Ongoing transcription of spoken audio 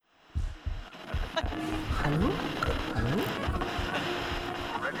Hallo? Hallo?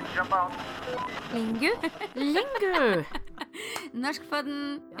 Lingu? Lingu! Norsk for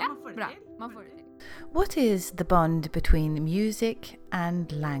den. Ja, bra. Man får det til. What is the bond between music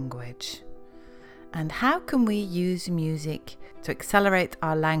and language? And how can we use music to accelerate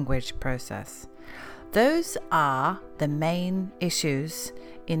our language process? Those are the main issues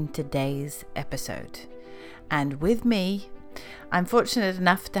in today's episode. And with me, I'm fortunate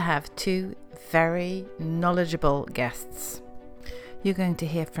enough to have two very knowledgeable guests. You're going to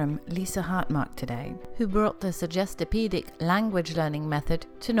hear from Lisa Hartmark today, who brought the suggestopedic language learning method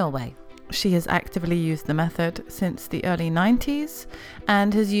to Norway. She has actively used the method since the early 90s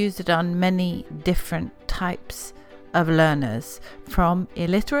and has used it on many different types of learners, from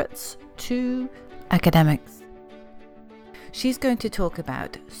illiterates to academics. She's going to talk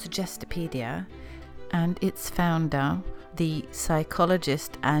about Suggestopedia and its founder, the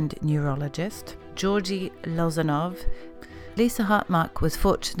psychologist and neurologist, Georgi Lozanov. Lisa Hartmark was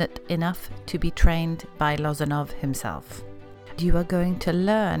fortunate enough to be trained by Lozanov himself. You are going to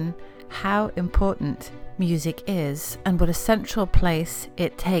learn how important music is and what a central place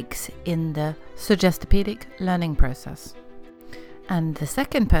it takes in the suggestopedic learning process. And the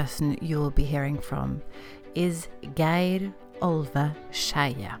second person you will be hearing from is Geir Olve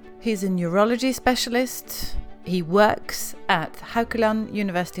Skeie. He's a neurology specialist. He works at Haukeland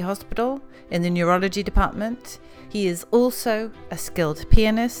University Hospital in the neurology department. He is also a skilled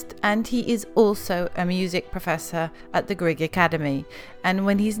pianist, and he is also a music professor at the Grieg Academy. And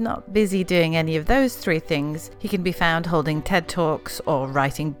when he's not busy doing any of those three things, he can be found holding TED Talks or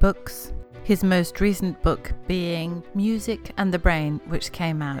writing books. His most recent book being Musikk and the Brain, which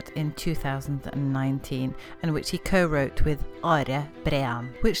came out in 2019, and which he co-wrote with Are Brean,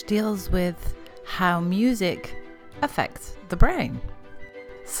 which deals with how music affects the brain.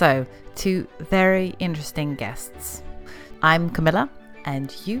 So, two very interesting guests. I'm Camilla,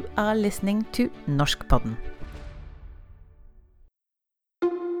 and you are listening to Norskpodden.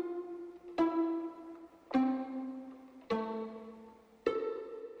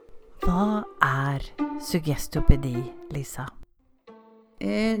 Hva er suggestopedi, Lisa?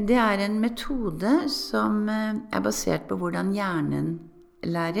 Det er en metode som er basert på hvordan hjernen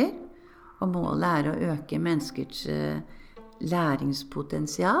lærer, og målet er å øke menneskers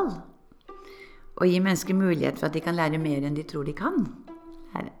læringspotensial, og gi mennesker mulighet for at de kan lære mer enn de tror de kan.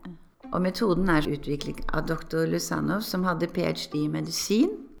 Og metoden er utviklet av dr. Luzanov, som hadde PhD i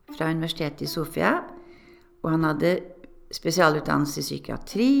medisin fra Universitetet i Sofia, og han hadde spesialutdannelse i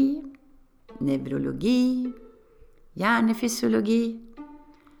psykiatri, nevrologi, hjernefysiologi.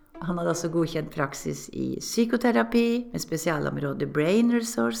 Han hadde også godkjent praksis i psykoterapi med spesialområde Brain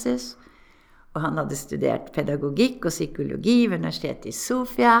Resources, og han hadde studert pedagogikk og psykologi ved Universitetet i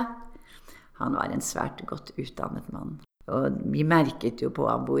Sofia. Han var en svært godt utdannet mann. Og vi merket jo på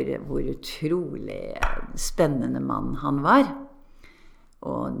ham hvor utrolig spennende mann han var.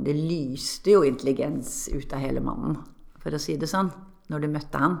 Og det lyste jo intelligens ut av hele mannen, for å si det sånn, når du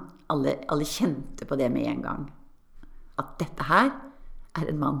møtte han. Alle kjente på det med en gang. At dette her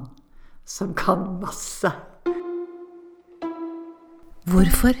er en mann som kan masse.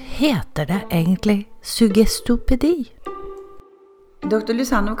 Hvorfor heter det egentlig suggestopedi? Dr.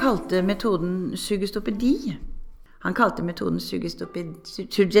 Luzanov kalte metoden suggestopedi. Han kalte metoden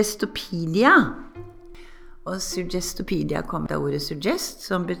suggestopedia. Og suggestopedia kom av ordet suggest,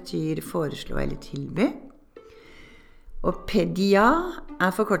 som betyr foreslå eller tilby. Og pedia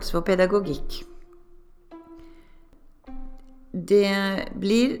er forkortelse for pedagogikk. Det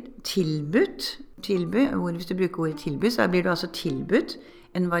blir tilbudt, hvis du bruker ordet tilby, så blir det altså tilbudt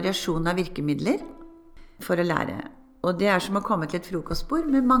en variasjon av virkemidler for å lære. Og det er som å komme til et frokostbord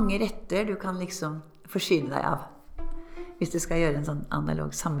med mange retter du kan liksom forsyne deg av, hvis du skal gjøre en sånn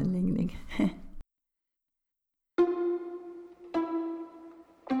analog sammenligning.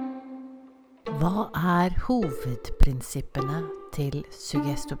 Hva er hovedprinsippene til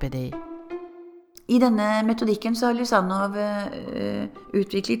suggestopedi? I denne metodikken så har Luzanov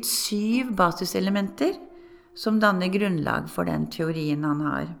utviklet 7 basiselementer som danner grunnlag for den teorien han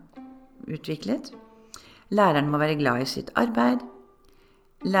har utviklet. Læreren må være glad i sitt arbeid.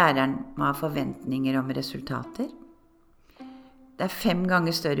 Læreren må ha forventninger om resultater. Det er 5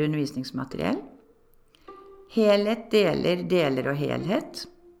 ganger større undervisningsmateriell. Helhet, deler og helhet.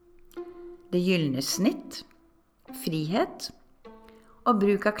 Det gylne snitt. Frihet. Og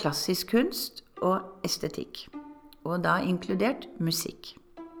bruk av klassisk kunst og estetikk. Og da inkludert musikk.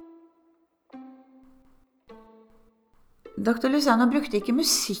 Dr. Luzanov brukte ikke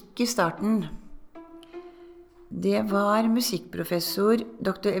musikk i starten. Det var musikkprofessor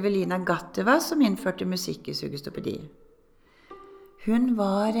Dr. Evelina Gatteva som innførte musikk i sugestopedi. Hun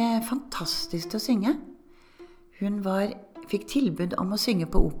var fantastisk til å synge. Hun fikk tilbud om å synge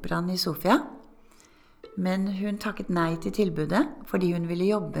på operaen i Sofia, men hun takket nei til tilbudet fordi hun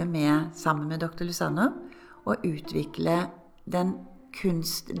ville jobbe sammen med Dr. Lusanov og utvikle den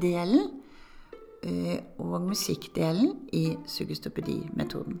kunstdelen og musikkdelen i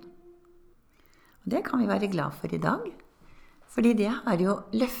sugestopedi-metoden. Og det kan vi være glad for i dag, fordi det har jo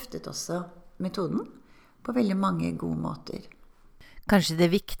løftet også metoden på veldig mange gode måter. Kanskje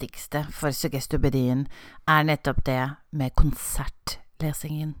det viktigste for sugestopedien nettopp det med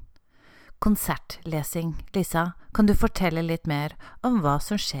konsertlesingen. Konsertlesing. Lisa, kan du fortelle litt mer om hva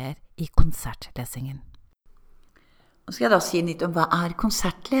som skjer i konsertlesingen? Nå skal jeg da si litt om hva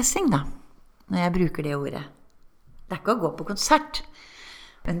konsertlesing da, når jeg bruker det ordet. Det ikke å gå på konsert,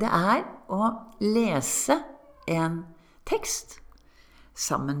 men det å lese en tekst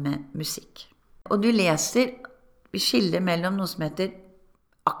sammen med musikk. Og du leser, vi skiller mellom noe som heter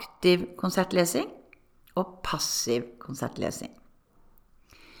aktiv konsertlesing og passiv konsertlesing.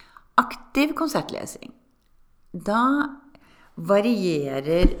 Aktiv konsertlesing, da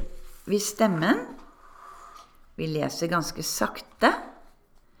varierer vi stemmen. Vi leser ganske sakte,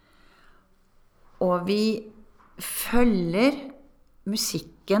 og vi følger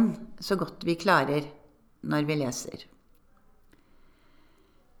musikken så godt vi klarer når vi leser.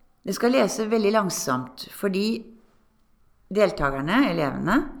 Det skal lese veldig langsomt, fordi deltakerne,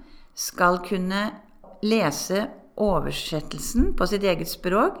 elevene, skal kunne lese oversettelsen på sitt eget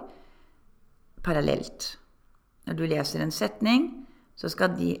språk parallelt. Når du leser en setning, så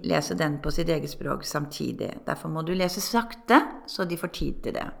skal de lese den på sitt eget språk samtidig. Derfor må du lese sakte, så de får tid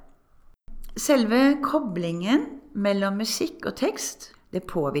til det. Selve koblingen mellom musikk og tekst, det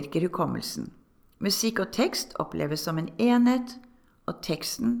påvirker hukommelsen. Musikk og tekst oppleves som en enhet, og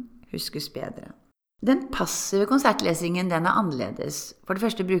teksten huskes bedre. Den passive konsertlesingen, den annerledes. For det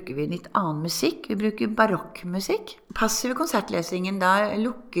første bruker vi litt annen musikk. Vi bruker barokkmusikk. Passive konsertlesingen, da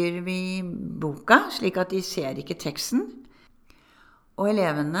lukker vi boka, slik at de ser ikke teksten. Og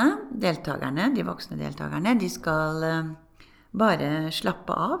elevene, deltakerne, de voksne deltakerne, de skal bare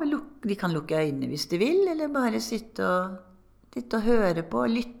slappe av. De kan lukke øynene hvis de vil, eller bare sitte og høre på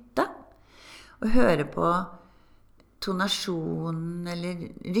og lytte. Og høre på tonasjonen eller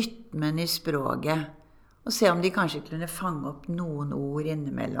rytmen i språket, og se om de kanskje kunne fange opp noen ord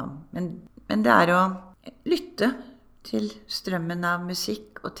innimellom. Men det å lytte til strømmen av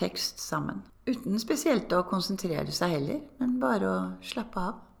musikk og tekst sammen, uten spesielt å konsentrere seg heller, men bare å slappe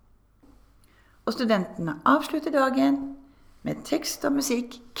av. Og studentene avslutter dagen med tekst og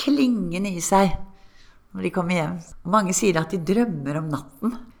musikk klingende i seg når de kommer hjem. Mange sier at de drømmer om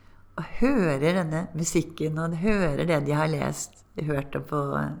natten, og hører denne musikken, og hører det de har hørt på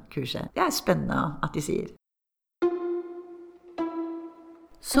kurset. Det spennende at de sier.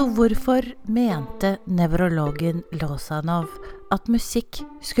 Så hvorfor mente nevrologen Losanov at musikk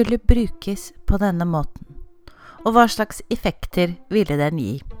skulle brukes på denne måten? Og hva slags effekter ville den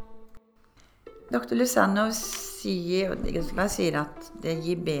gi? Dr. Lusanov sier at det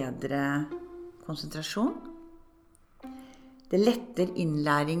gir bedre konsentrasjon. Det letter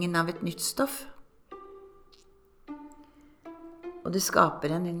innlæringen av et nytt stoff. Og det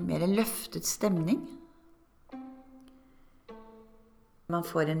skaper en mer løftet stemning. Man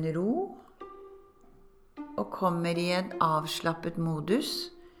får en ro og kommer i en avslappet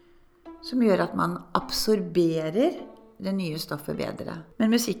modus som gjør at man absorberer det nye stoffet bedre.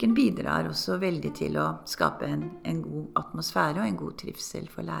 Men musikken bidrar også veldig til å skape en god atmosfære og en god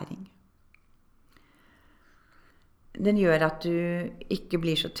trivsel for læring. Den gjør at du ikke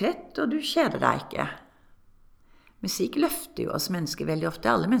blir så trett, og du kjeder deg ikke. Musikk løfter jo oss mennesker veldig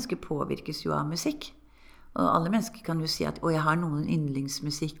ofte. Alle mennesker påvirkes jo av musikk. Og alle mennesker kan jo si at jeg har noen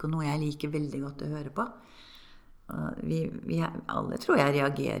yndlingsmusikk, og noe jeg liker veldig godt å høre på. Og vi alle tror jeg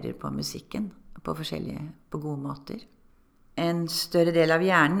reagerer på musikken på gode måter. En større del av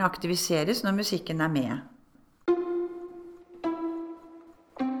hjernen aktiviseres når musikken med.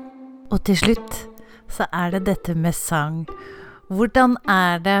 Og til slutt så det dette med sang. Hvordan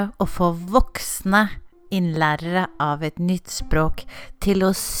det å få voksne innlærere av et nytt språk til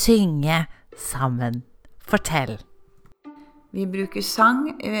å synge sammen? Fortell. Vi bruker sang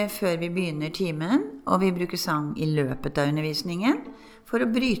før vi begynner timen, og vi bruker sang i løpet av undervisningen for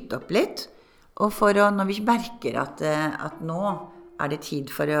å bryte opp litt, og når vi merker at nå det tid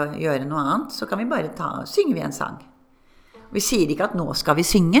for å gjøre noe annet, så kan vi bare synge vi en sang. Vi sier ikke at nå skal vi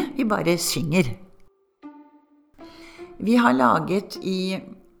synge, vi bare synger. Vi har laget i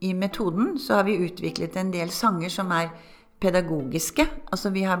i metoden så har vi utviklet en del sanger som pedagogiske. Altså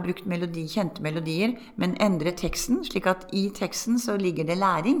vi har brukt kjente melodier, men endret teksten, slik at i teksten så ligger det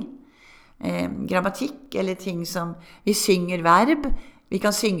læring. Grammatikk eller ting som vi synger verb, vi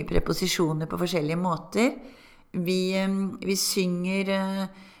kan synge preposisjoner på forskjellige måter, vi synger,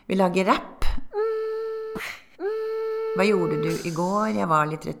 vi lager rap. Hva gjorde du i går? Jeg var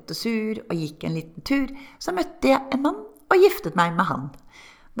litt rett og sur og gikk en liten tur. Så møtte jeg en mann og giftet meg med han.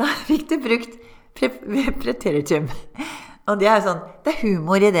 Da fikk du brukt preteritum. Og det sånn, det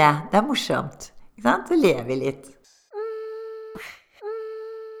humor i det. Det morsomt. Ikke sant? Så lever vi litt.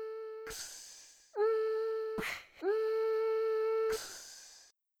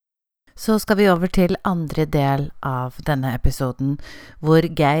 Så skal vi over til andre del av denne episoden, hvor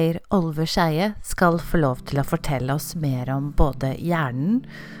Geir Olve Skeie skal få lov til å fortelle oss mer om både hjernen,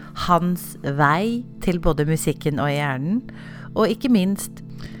 hans vei til både musikken og hjernen, og ikke minst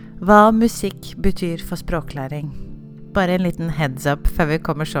hva musikk betyr for språklæring. Bare en liten heads up før vi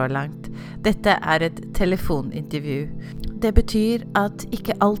kommer så langt. Dette et telefonintervju. Det betyr at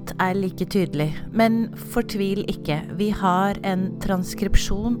ikke alt like tydelig, men fortvil ikke. Vi har en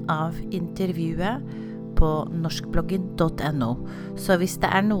transkripsjon av intervjuet på norskbloggen.no, så hvis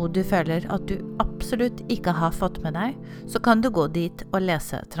det noe du føler at du absolutt ikke har fått med deg, så kan du gå dit og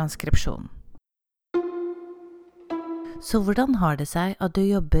lese transkripsjonen. Så hvordan har det seg at du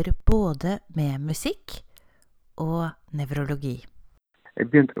jobber både med musikk og nevrologi? Jeg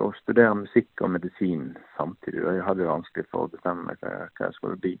begynte å studere musikk og medisin samtidig, og jeg hadde vanskelig for å bestemme meg hva jeg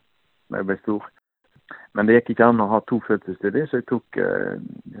skulle bli når jeg ble stor. Men det gikk ikke an å ha to fulltidsstudier, så jeg tok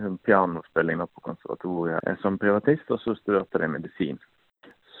pianospilling på konservatoriet som privatist, og så studerte jeg medisin.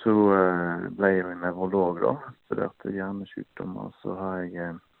 Så ble jeg nevrolog da, studerte hjernesykdommer, og så har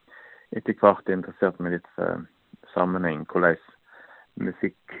jeg etter hvert interessert meg litt for sammenheng, hvordan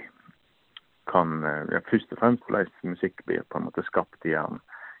musikk først og fremst hvordan musikk blir på en måte skapt i hjernen.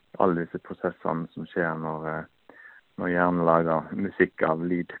 Alle disse prosessene som skjer når hjernen lager musikk av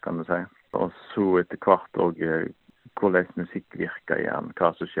lyd, kan du si. Og så etter hvert også hvordan musikk virker i hjernen,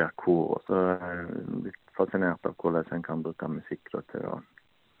 hva som skjer hvor. Og så er jeg litt fascinert av hvordan en kan bruke musikk til å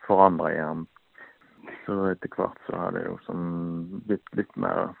forandre hjernen. Så etter hvert så har det jo blitt litt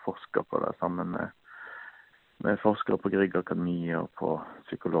mer forsker på det sammen med forskere på Grieg Akademi og på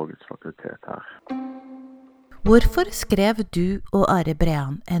psykologisk fakultet her. Hvorfor skrev du og Are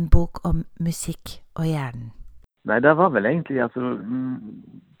Brean en bok om musikk og hjernen? Nei, det var vel egentlig,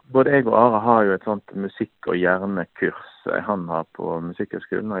 både jeg og Are har jo et sånt musikk- og hjernekurs. Han har på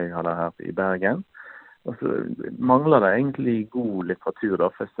Musikkhøgskolen, og jeg har det her i Bergen. Og så mangler det egentlig god litteratur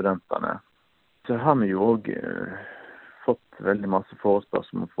da, for studentene. Så har vi jo også fått veldig masse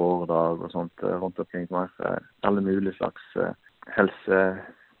forespørsel og foredrag og sånt rundt omkring alle mulige slags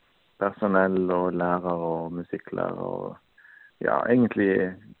helsepersonell og lærere og musikklærer og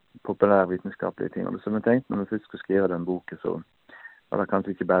egentlig populære vitenskapelige ting. Så vi tenkte når vi først skulle skrive den boken, så var det kanskje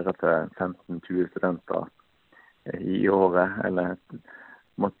ikke bare til 15-20 studenter i året, eller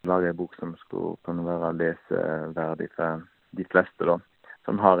måtte lage en bok som skulle kunne være leseverdig for de fleste da,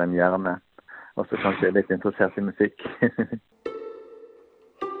 som har en hjerne. Og så kanskje jeg litt interessert i musikk.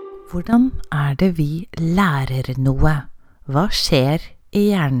 Hvordan det vi lærer noe? Hva skjer i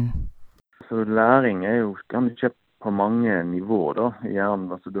hjernen? Så læring jo, kan du kjøpe på mange nivåer da, i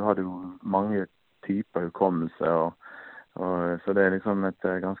hjernen. Altså, du har jo mange typer hukommelse, så det liksom et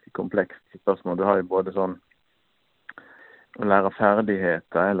ganske komplekst spørsmål. Du har jo både sånn å lære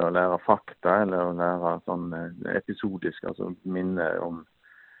ferdigheter, eller å lære fakta, eller å lære sånn episodisk, altså minne om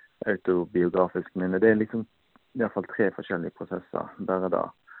autobiografisk minne. Det liksom i hvert fall 3 forskjellige prosesser, bare da.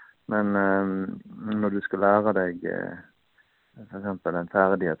 Men når du skal lære deg for eksempel en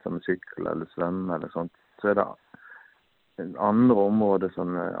ferdighet som sykkel eller svømme eller sånt, så det andre områder som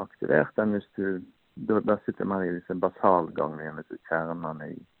aktivert enn hvis da sitter mer i disse basalgangene til kjernene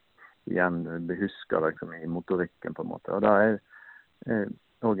igjen, du husker liksom i motorikken på en måte. Og da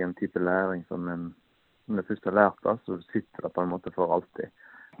også en type læring som når du først har lært det, så sitter det på en måte for alltid.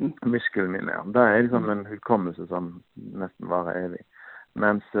 Muskelminne, det liksom en hukommelse som nesten varer evig.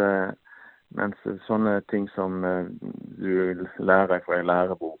 Mens sånne ting som du lærer fra en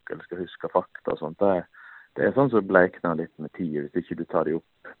lærebok, eller skal huske fakta og sånt, det sånn som bleikner litt med tid, hvis ikke du tar de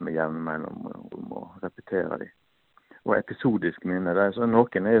opp med jevn mellom å repetere de. Og episodisk minne,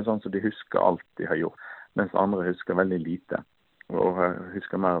 noen sånn som de husker alt de har gjort, mens andre husker veldig lite, og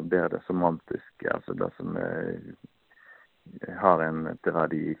husker mer bedre semantisk, altså det som har en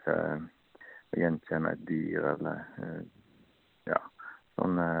verdi for å gjenkjenne et dyr, eller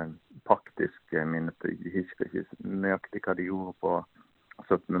sånn praktisk minne. De husker ikke nøyaktig hva de gjorde på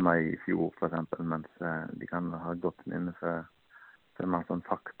 17. mai I fjor, for eksempel, mens de kan ha godt minne for mer sånn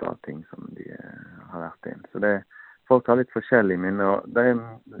fakta-ting som de har vært inn. Så folk har litt forskjellige minner, og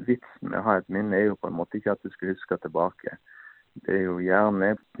vitsen med å ha et minne jo på en måte ikke at du skal huske tilbake. Det jo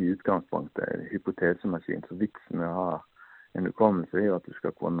gjerne I utgangspunktet hypotesemaskin, så vitsen med å ha en hukommelse jo at du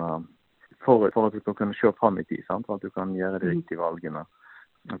skal kunne, for at du skal kunne se frem I tid, sant? For at du kan gjøre de riktige valgene.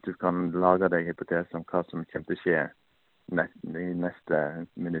 At du kan lage deg hypotese om hva som kommer til å skje I neste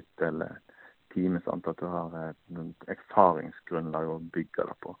minutt eller time, sant? At du har et erfaringsgrunnlag å bygge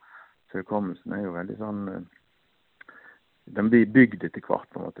det på. Så hukommelsen jo veldig sånn, den blir bygd etter hvert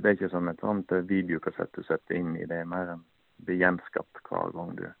på en måte. Det ikke sånn et sånt videokassett du setter inn I det, mer enn blir gjenskapt hver gang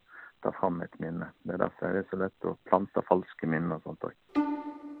du tar frem et minne. Det derfor det så lett å plante falske minner og sånt også.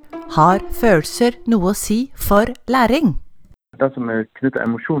 Har følelser noe å si for læring? Det som knyttet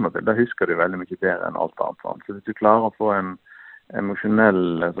emosjoner til, det husker du veldig mye bedre enn alt annet. Så hvis du klarer å få en emosjonell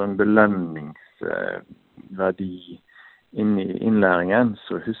sånn belønningsverdi inn I innlæringen,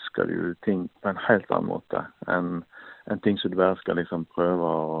 så husker du ting på en helt annen måte enn ting som du bare skal liksom prøve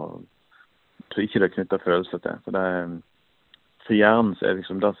så ikke det knyttet følelser til. For hjernen så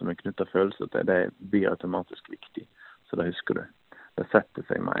liksom det som knyttet følelser til, det blir automatisk viktig. Så det husker du. Det setter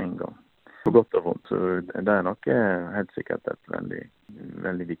seg med en gang. På godt og vondt, så det nok helt sikkert et veldig,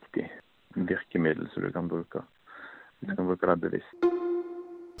 veldig viktig virkemiddel som du kan bruke. Du kan bruke det bevisst.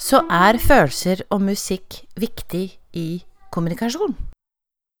 Så følelser og musikk viktig I kommunikasjon?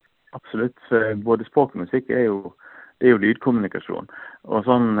 Absolutt. Både språk og musikk det jo lydkommunikasjon. Og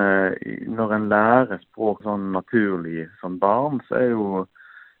sånn, når en lærer språk sånn naturlig som barn, så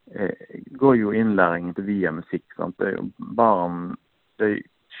går jo innlæringen til via musikk. Sant? Barn de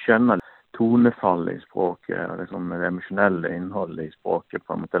skjønner tonefallet I språket, og liksom det emosjonelle innholdet I språket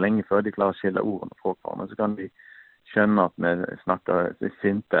på en måte. Lenge før de klarer å skille ordene fra hverandre, så kan de skjønne at vi snakker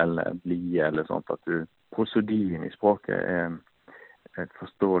sinte eller blie eller sånt, at prosodien I språket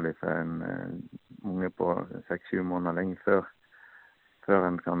forståelig for en unge på 6-7 måneder lenge før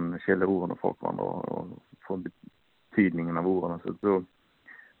en kan skille ordene fra hverandre og få betydningen av ordene. Så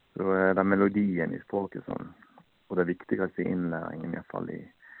det melodien I språket som, og det viktigste I innlæringen, I hvert fall I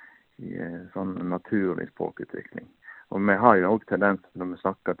sånn naturlig språkutvikling. Og vi har jo også tendens når vi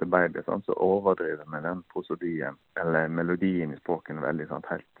snakker til baby, sånn, så overdriver vi den prosodien, eller melodien I språken veldig sånn,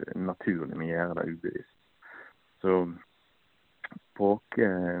 helt naturlig, vi gjør det ubevisst. Så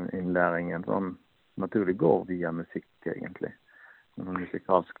språkinnlæringen sånn naturlig går via musikk egentlig, en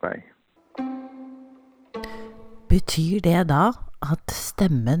musikalsk vei. Betyr det da at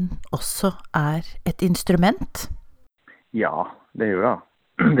stemmen også et instrument? Ja, det jo det.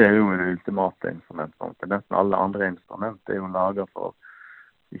 Det jo det ultimate instrumentet. Nesten alle andre instrumenter jo laget for,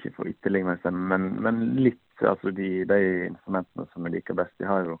 ikke for ytterligere stemmen, men litt, altså de instrumentene som liker best, de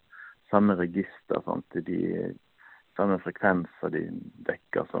har jo samme register, sant? De samme frekvenser de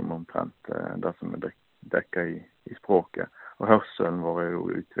dekker som omtrent det som dekker I språket. Og hørselen vår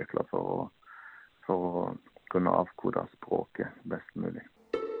jo utviklet for å kunne avkode språket best mulig.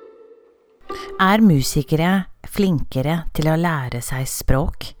 Musikere flinkere til å lære seg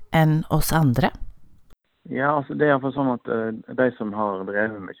språk enn oss andre? Ja, altså det I hvert fall sånn at de som har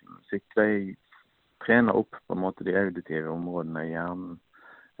drevet med musikk, de trener opp på en måte de auditive områdene I hjernen,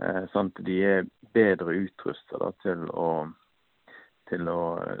 sånn at de bedre utrustet da, til å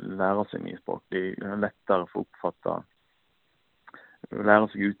lære seg nye språk. De lettere for å oppfatte, lære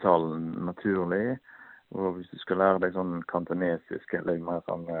seg uttalen naturlig, og hvis du skal lære deg sånn kantonesisk eller mer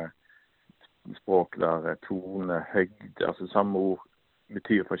sånn språk der tone, høgde, altså samme ord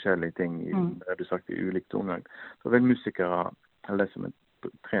betyr forskjellige ting det du sagt I ulik tonehøgd. Så vil musikere, eller de som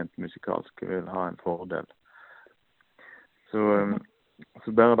trent musikalsk, vil ha en fordel. Så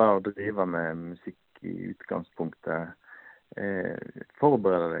bare da å drive med musikk I utgangspunktet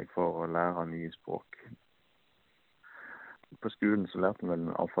forbereder deg for å lære nye språk. På skolen så lærte vi vel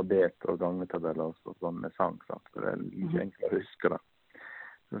alfabet og gangetabeller og sånn med sang, sant? For det ikke enkelt å huske det.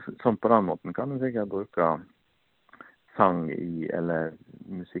 Sånn på den måten kan du sikkert bruke sang eller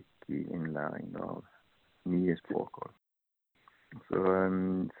musikk I innlæring av nye språk. Så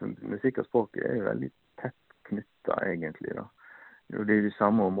musikk og språk jo veldig tett knyttet egentlig da. Jo, det de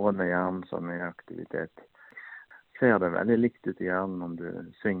samme områdene I hjernen som aktivitet. Ser det veldig likt ut I hjernen om du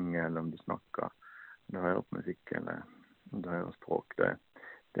synger eller om du snakker. Om du hører på musikk eller om du hører språk.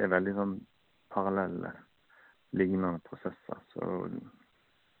 Det veldig sånn parallelle, lignende prosesser. Så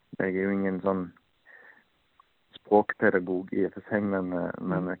jeg jo ingen sånn språkpedagog I for seg, men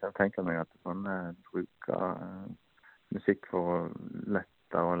jeg kan tenke meg at man bruker musikk for å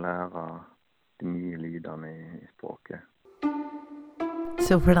lettere å lære de nye lydene I språket.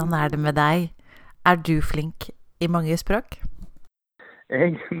 Så hvordan det med deg? Du flink I mange språk?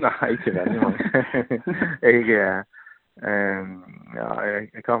 Nei, ikke veldig mange.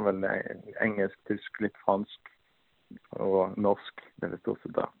 Jeg kan vel engelsk, tysk, litt fransk og norsk. Det det stort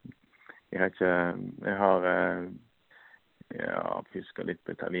sett da. Jeg har fisker litt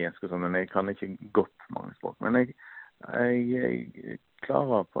på italiensk og sånn, men jeg kan ikke godt mange språk. Men jeg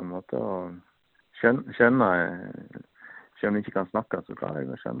klarer på en måte å skjønne, selv om jeg ikke kan snakke, så klarer jeg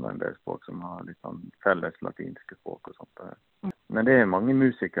å skjønne en del språk som har litt sånn felles latinske språk og sånt. Men det mange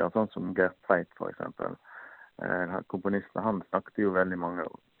musikere, sånn som Gert Tveit for eksempel. Komponisten, han snakket jo veldig mange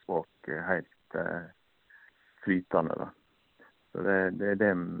språk helt flytende da. Så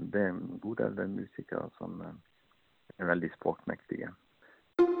det en god del musikere som veldig språkmektige.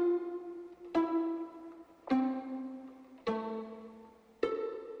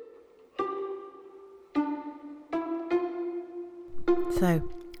 So,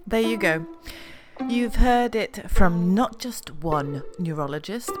 there you go. You've heard it from not just one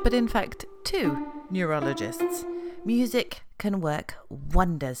neurologist, but in fact 2 neurologists. Music can work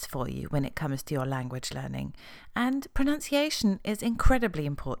wonders for you when it comes to your language learning. And pronunciation is incredibly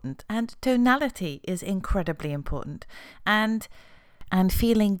important, and tonality is incredibly important. And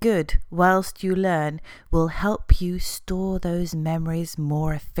feeling good whilst you learn will help you store those memories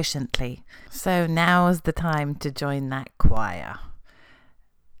more efficiently. So now's the time to join that choir.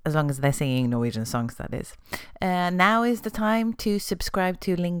 As long as they're singing Norwegian songs, that is. Now is the time to subscribe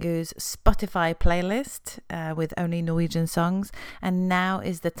to Lingu's Spotify playlist with only Norwegian songs. And now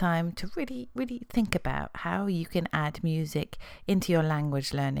is the time to really, really think about how you can add music into your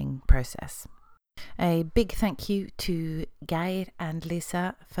language learning process. A big thank you to Geir and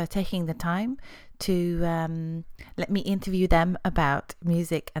Lisa for taking the time to let me interview them about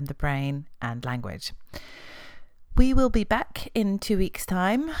music and the brain and language. We will be back in 2 weeks'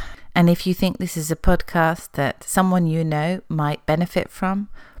 time. And if you think this is a podcast that someone you know might benefit from,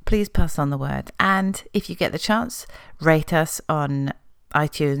 please pass on the word. And if you get the chance, rate us on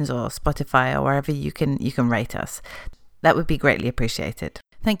iTunes or Spotify or wherever you can rate us. That would be greatly appreciated.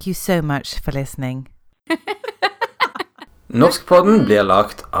 Thank you so much for listening. Norskpodden blir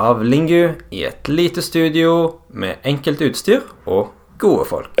lagt av Lingu I et lite studio med enkelt utstyr og gode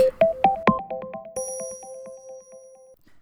folk.